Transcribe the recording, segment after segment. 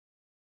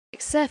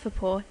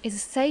SurpaPore is a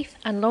safe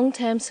and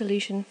long-term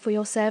solution for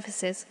your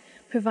surfaces,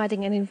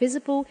 providing an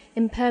invisible,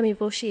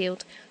 impermeable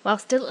shield while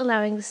still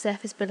allowing the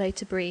surface below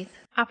to breathe.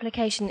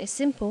 Application is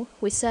simple.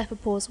 With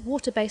SurpaPore's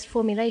water-based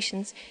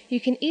formulations, you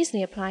can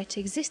easily apply to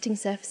existing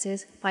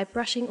surfaces by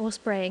brushing or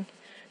spraying.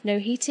 No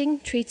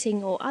heating,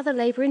 treating or other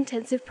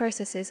labour-intensive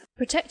processes.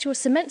 Protect your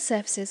cement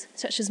surfaces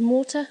such as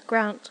mortar,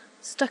 grout,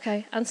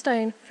 stucco and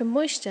stone from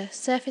moisture,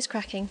 surface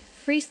cracking,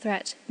 freeze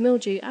threat,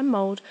 mildew and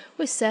mould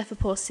with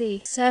SurpaPore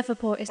C.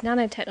 SurpaPore is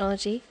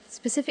nanotechnology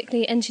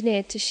specifically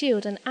engineered to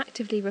shield and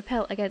actively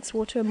repel against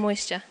water and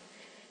moisture.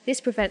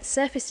 This prevents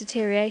surface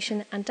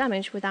deterioration and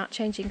damage without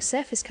changing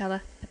surface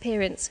colour,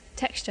 appearance,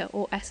 texture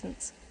or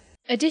essence.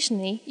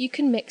 Additionally, you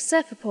can mix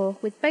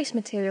SurpaPore with base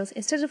materials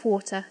instead of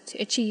water to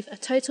achieve a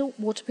total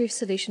waterproof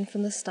solution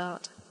from the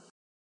start.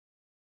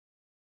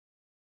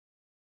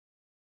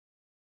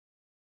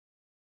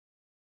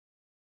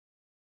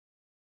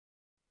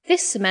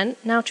 This cement,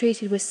 now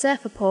treated with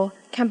SurpaPore,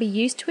 can be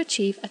used to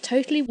achieve a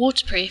totally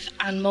waterproof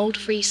and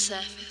mould-free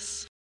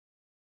surface.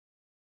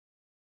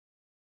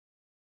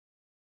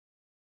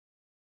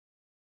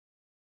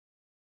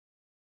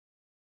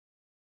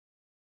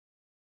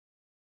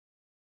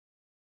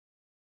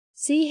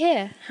 See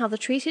here how the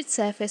treated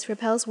surface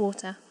repels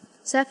water,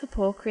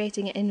 SurpaPore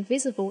creating an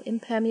invisible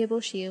impermeable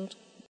shield.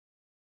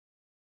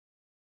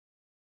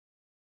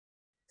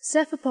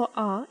 SurpaPore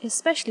R is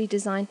specially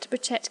designed to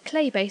protect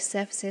clay-based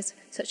surfaces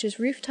such as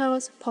roof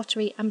tiles,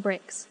 pottery and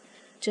bricks.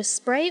 Just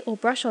spray or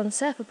brush on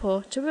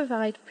SurpaPore to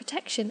provide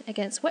protection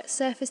against wet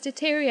surface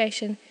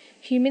deterioration,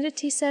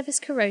 humidity surface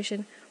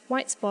corrosion,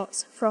 white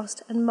spots,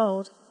 frost and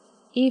mould,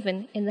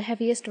 even in the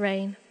heaviest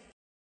rain.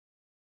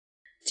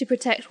 To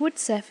protect wood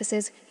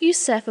surfaces, use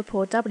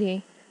SurpaPore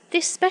W.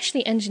 This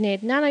specially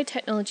engineered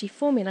nanotechnology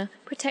formula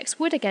protects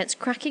wood against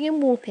cracking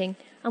and warping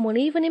and will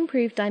even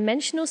improve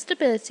dimensional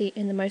stability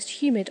in the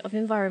most humid of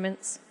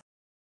environments.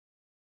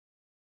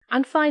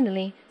 And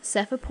finally,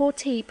 SurpaPore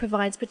T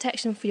provides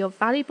protection for your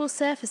valuable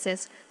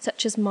surfaces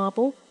such as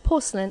marble,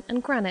 porcelain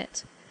and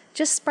granite.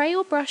 Just spray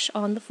or brush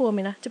on the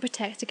formula to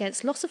protect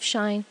against loss of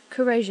shine,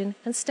 corrosion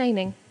and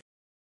staining.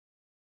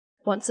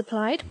 Once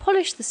applied,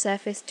 polish the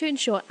surface to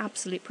ensure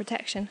absolute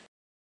protection.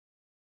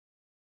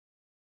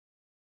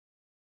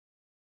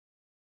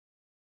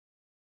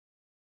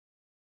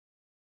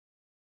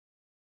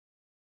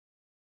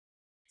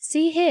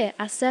 See here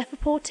as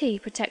SurpaPore T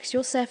protects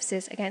your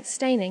surfaces against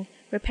staining,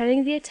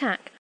 repelling the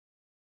attack.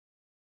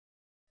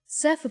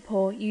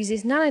 SurpaPore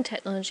uses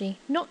nanotechnology,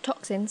 not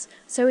toxins,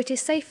 so it is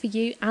safe for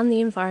you and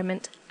the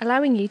environment,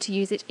 allowing you to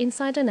use it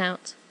inside and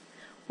out.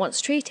 Once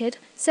treated,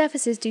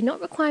 surfaces do not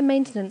require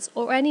maintenance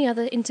or any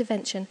other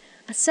intervention,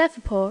 as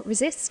SurpaPore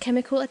resists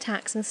chemical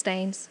attacks and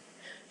stains.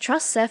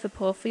 Trust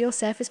SurpaPore for your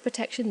surface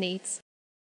protection needs.